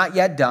 things not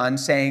yet done,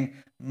 saying,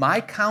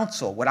 my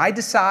counsel, what I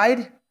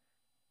decide,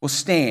 will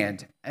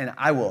stand, and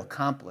I will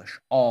accomplish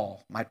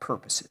all my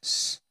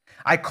purposes.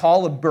 I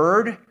call a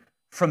bird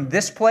from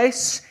this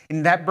place,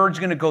 and that bird's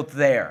going to go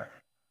there.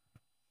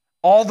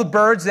 All the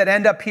birds that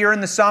end up here in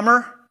the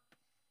summer,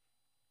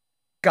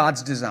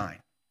 God's design.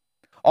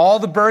 All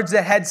the birds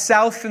that head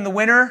south in the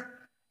winter,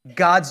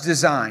 God's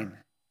design.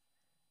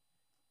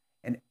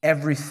 And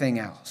everything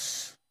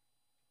else.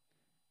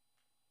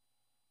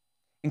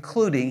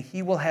 Including,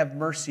 he will have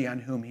mercy on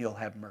whom he'll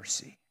have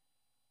mercy.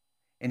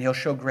 And he'll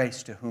show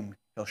grace to whom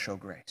he'll show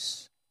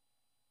grace.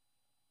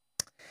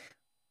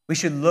 We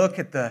should look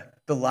at the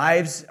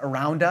lives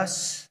around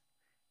us,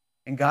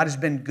 and God has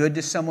been good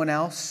to someone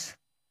else,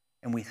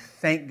 and we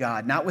thank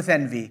God, not with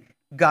envy.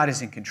 God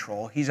is in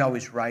control. He's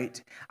always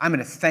right. I'm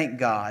going to thank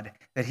God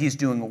that he's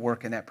doing a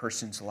work in that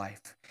person's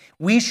life.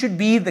 We should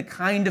be the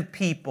kind of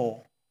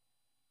people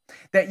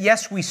that,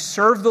 yes, we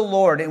serve the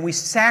Lord and we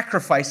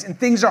sacrifice, and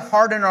things are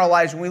hard in our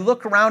lives. When we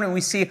look around and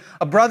we see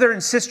a brother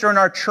and sister in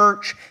our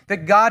church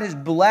that God has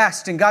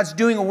blessed and God's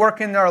doing a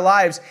work in their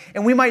lives,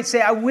 and we might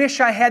say, I wish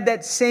I had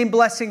that same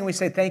blessing. And we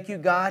say, thank you,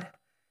 God.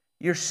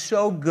 You're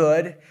so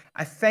good.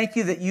 I thank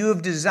you that you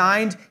have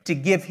designed to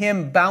give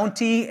him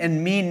bounty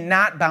and me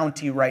not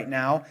bounty right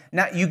now.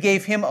 You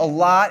gave him a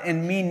lot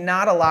and me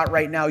not a lot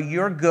right now.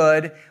 You're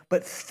good,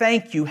 but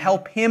thank you.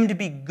 Help him to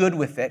be good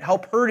with it.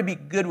 Help her to be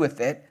good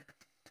with it.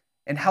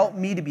 And help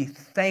me to be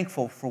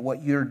thankful for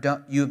what you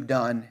have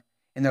done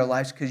in their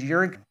lives, because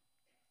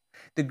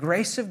the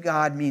grace of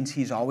God means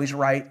he's always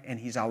right and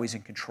he's always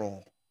in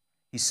control.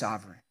 He's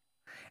sovereign.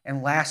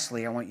 And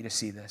lastly, I want you to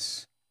see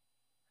this.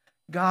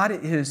 God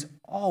is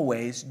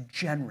always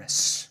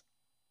generous.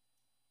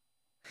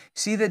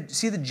 See the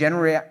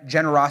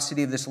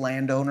generosity of this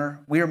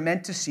landowner? We are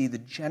meant to see the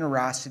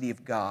generosity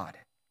of God.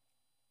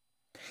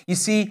 You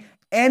see,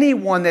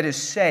 anyone that is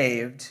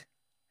saved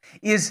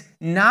is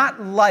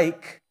not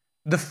like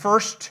the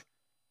first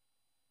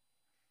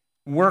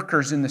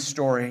workers in the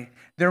story.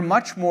 They're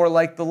much more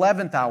like the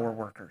 11th hour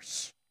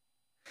workers.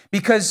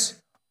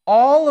 Because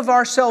all of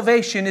our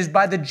salvation is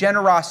by the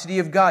generosity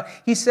of God.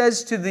 He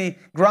says to the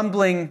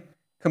grumbling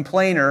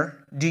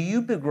complainer, "Do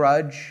you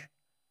begrudge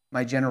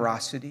my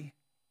generosity?"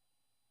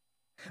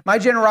 My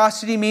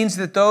generosity means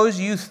that those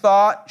you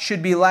thought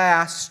should be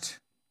last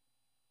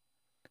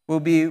will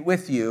be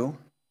with you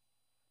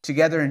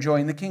together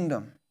enjoying the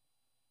kingdom.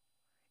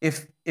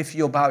 If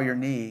you'll bow your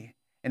knee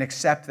and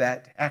accept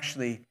that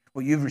actually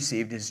what you've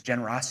received is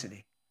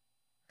generosity.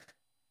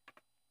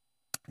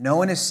 No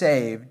one is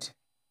saved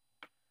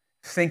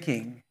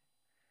thinking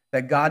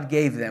that God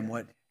gave them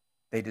what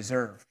they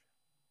deserved.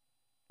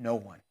 No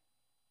one.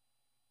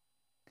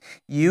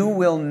 You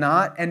will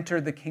not enter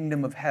the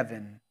kingdom of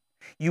heaven.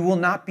 You will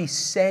not be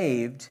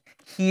saved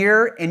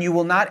here, and you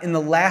will not in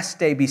the last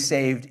day be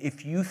saved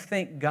if you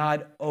think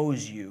God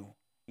owes you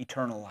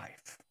eternal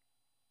life.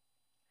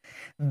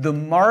 The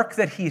mark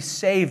that He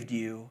saved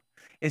you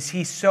is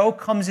He so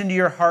comes into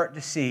your heart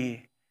to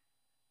see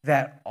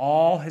that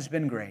all has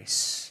been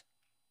grace.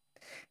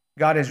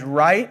 God is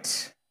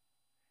right,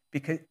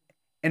 because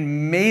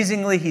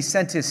amazingly He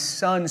sent His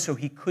Son so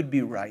He could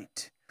be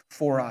right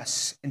for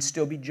us and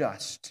still be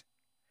just.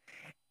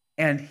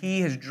 And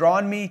He has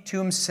drawn me to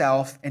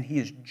Himself, and He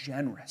is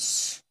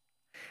generous.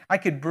 I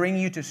could bring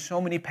you to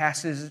so many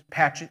passages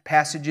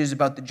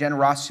about the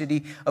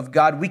generosity of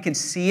God. We can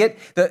see it.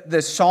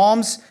 The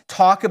Psalms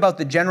talk about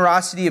the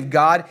generosity of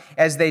God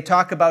as they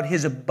talk about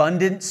His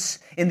abundance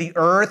in the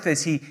earth,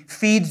 as He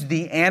feeds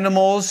the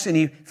animals and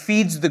He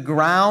feeds the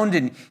ground,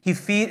 and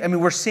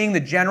we're seeing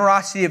the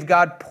generosity of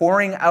God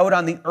pouring out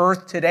on the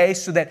earth today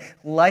so that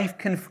life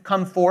can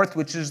come forth,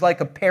 which is like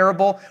a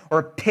parable or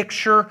a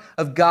picture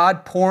of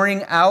God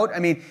pouring out.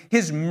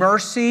 His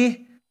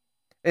mercy,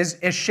 as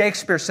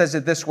Shakespeare says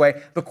it this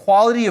way, the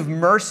quality of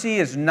mercy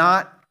is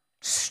not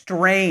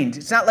strained.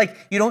 It's not like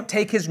you don't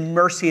take His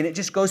mercy and it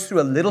just goes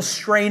through a little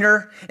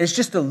strainer. It's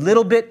just a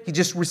little bit. He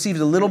just receives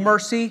a little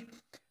mercy.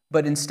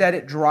 But instead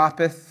it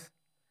droppeth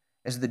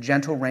as the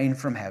gentle rain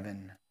from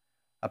heaven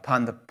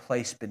upon the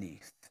place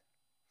beneath.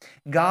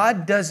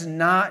 God does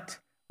not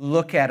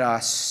look at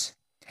us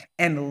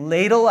and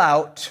ladle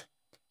out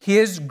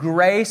His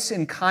grace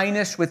and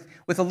kindness with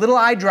a little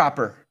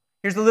eyedropper.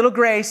 Here's a little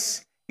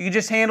grace you can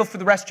just handle for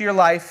the rest of your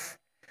life.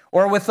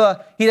 Or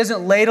He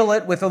doesn't ladle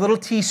it with a little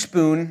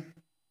teaspoon.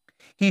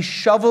 He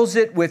shovels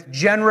it with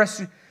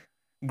generous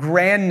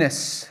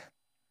grandness,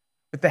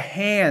 with the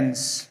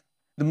hands,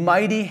 the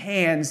mighty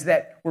hands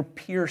that were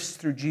pierced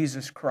through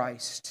Jesus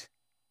Christ.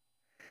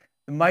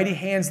 The mighty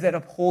hands that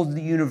uphold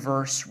the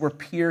universe were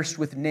pierced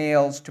with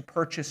nails to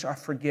purchase our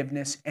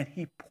forgiveness, and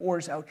He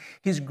pours out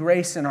His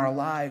grace in our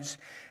lives.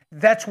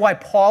 That's why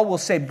Paul will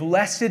say,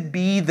 "Blessed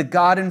be the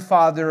God and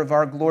Father of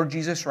our Lord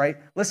Jesus," right?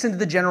 Listen to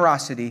the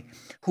generosity,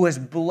 "who has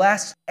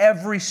blessed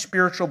every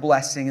spiritual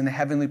blessing in the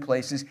heavenly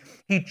places.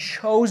 He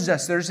chose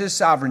us," there's His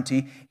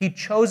sovereignty, "He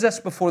chose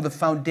us before the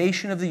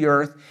foundation of the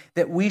earth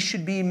that we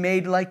should be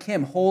made like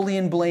Him, holy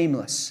and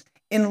blameless.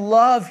 In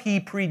love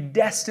He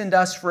predestined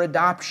us for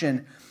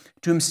adoption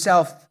to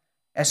Himself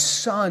as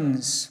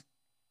sons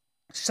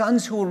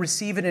who will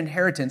receive an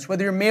inheritance."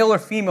 Whether you're male or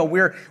female,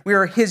 we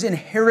are His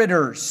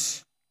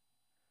inheritors.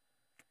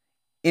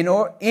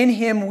 In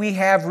Him we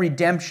have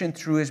redemption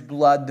through His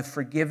blood, the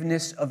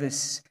forgiveness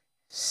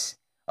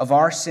of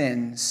our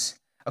sins,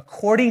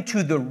 according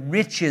to the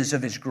riches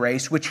of His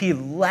grace, which He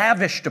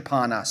lavished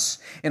upon us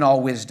in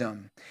all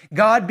wisdom.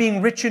 God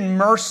being rich in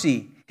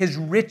mercy, His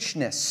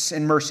richness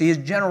in mercy, His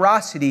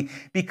generosity,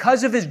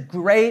 because of His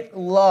great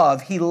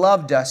love, He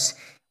loved us.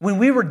 When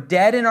we were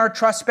dead in our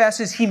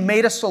trespasses, He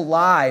made us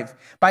alive.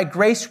 By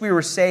grace we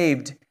were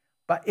saved.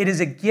 But it is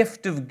a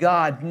gift of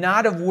God,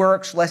 not of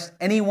works, lest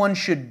anyone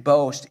should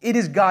boast. It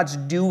is God's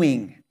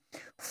doing.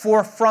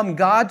 For from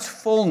God's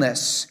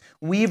fullness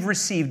we've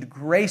received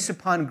grace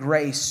upon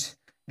grace,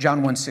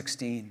 John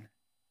 1:16.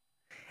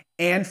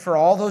 And for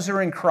all those who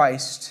are in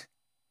Christ,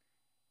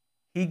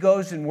 He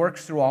goes and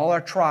works through all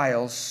our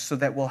trials so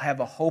that we'll have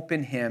a hope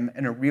in Him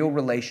and a real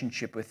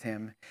relationship with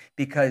Him,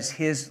 because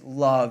His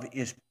love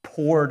is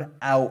poured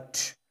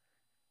out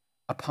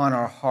upon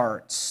our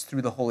hearts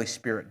through the Holy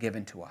Spirit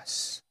given to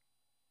us.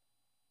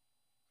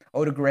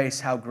 Oh, to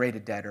grace, how great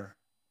a debtor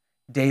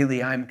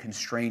daily I'm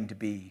constrained to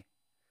be.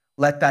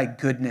 Let Thy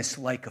goodness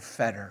like a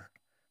fetter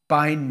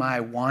bind my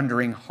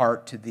wandering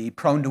heart to Thee.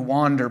 Prone to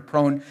wander,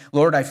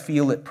 Lord, I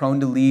feel it, prone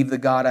to leave the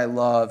God I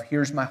love.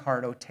 Here's my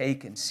heart, oh,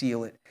 take and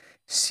seal it.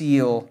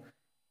 Seal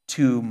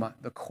to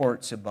the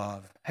courts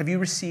above. Have you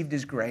received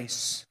His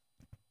grace?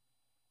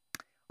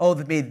 Oh,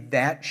 may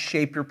that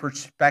shape your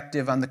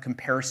perspective on the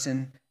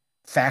comparison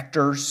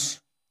factors.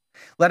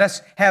 Let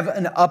us have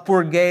an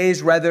upward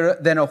gaze rather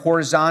than a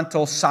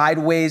horizontal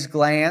sideways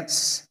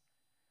glance.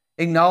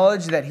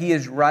 Acknowledge that He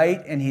is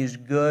right and He is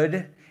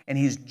good and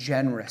He is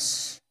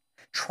generous.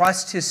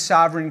 Trust His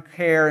sovereign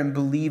care and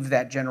believe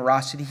that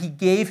generosity. He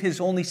gave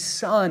His only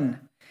Son,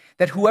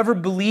 that whoever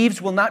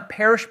believes will not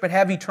perish but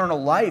have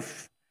eternal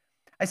life.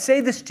 I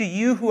say this to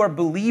you who are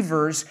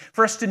believers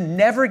for us to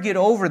never get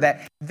over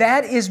that.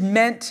 That is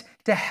meant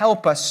to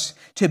help us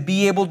to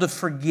be able to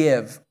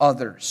forgive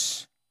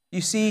others. You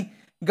see,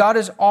 God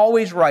is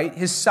always right.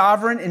 He's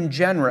sovereign and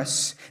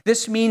generous.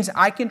 This means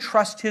I can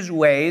trust His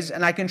ways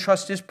and I can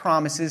trust His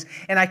promises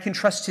and I can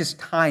trust His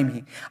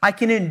timing. I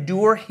can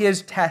endure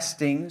His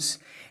testings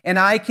and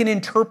I can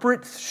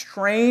interpret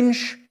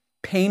strange,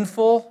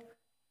 painful,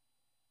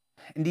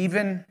 and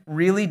even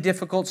really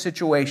difficult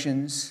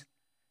situations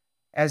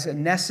as a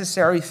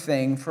necessary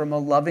thing from a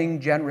loving,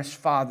 generous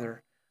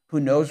Father who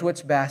knows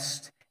what's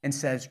best and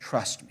says,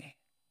 trust me.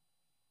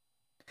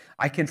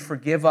 I can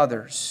forgive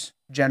others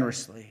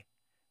generously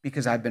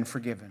because I've been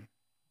forgiven.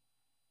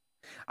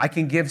 I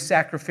can give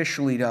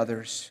sacrificially to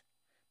others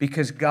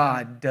because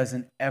God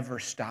doesn't ever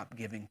stop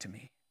giving to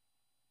me.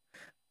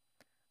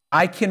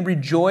 I can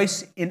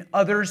rejoice in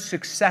others'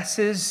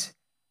 successes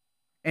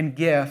and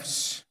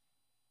gifts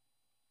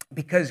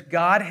because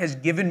God has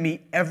given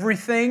me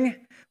everything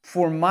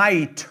for my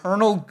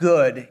eternal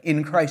good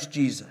in Christ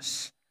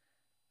Jesus.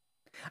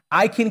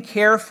 I can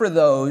care for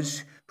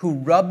those who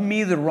rub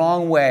me the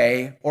wrong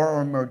way or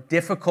are more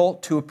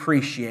difficult to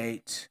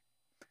appreciate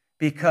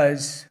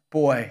because,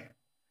 boy,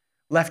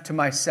 left to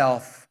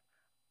myself,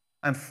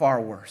 I'm far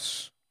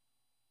worse.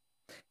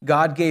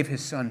 God gave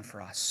His Son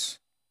for us.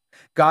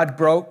 God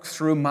broke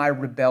through my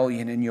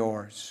rebellion and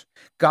yours.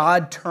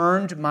 God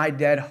turned my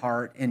dead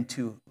heart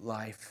into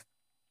life.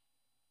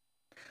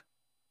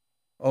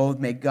 Oh,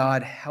 may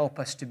God help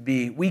us to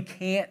be. We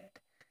can't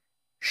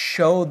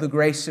show the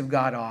grace of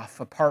God off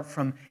apart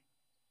from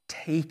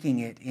taking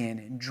it in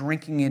and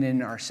drinking it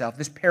in ourselves.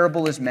 This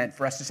parable is meant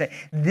for us to say,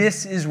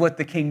 this is what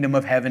the kingdom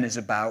of heaven is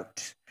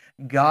about.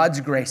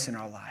 God's grace in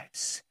our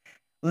lives.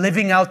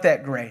 Living out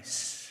that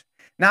grace.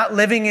 Not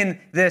living in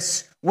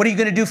this, what are you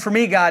going to do for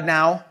me, God,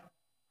 now?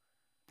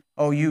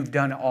 Oh, you've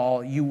done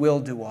all. You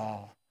will do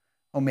all.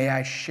 Oh, may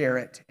I share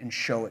it and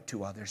show it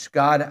to others.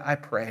 God, I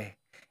pray,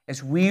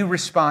 as we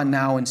respond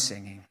now in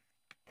singing,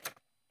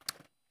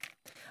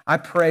 I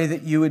pray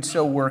that you would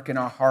so work in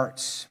our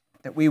hearts,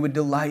 that we would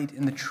delight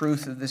in the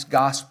truth of this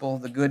gospel,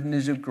 the good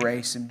news of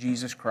grace in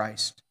Jesus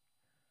Christ.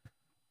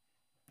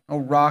 O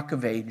Rock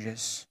of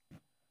Ages,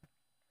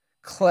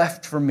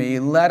 cleft for me,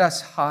 let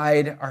us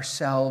hide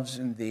ourselves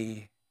in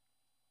Thee.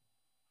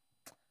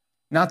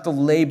 Not the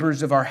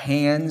labors of our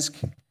hands,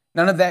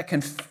 none of that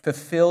can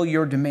fulfill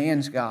your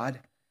demands, God.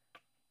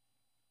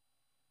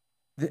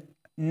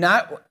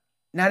 Not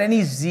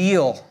any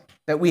zeal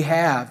that we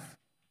have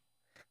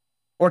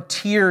or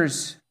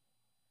tears,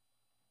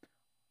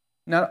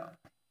 not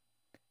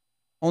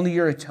only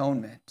your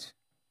atonement.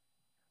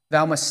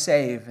 Thou must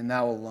save, and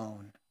Thou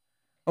alone.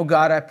 Oh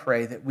God, I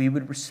pray that we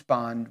would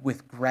respond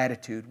with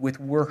gratitude, with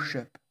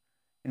worship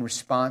in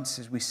response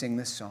as we sing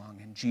this song.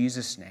 In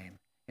Jesus' name,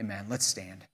 amen. Let's stand.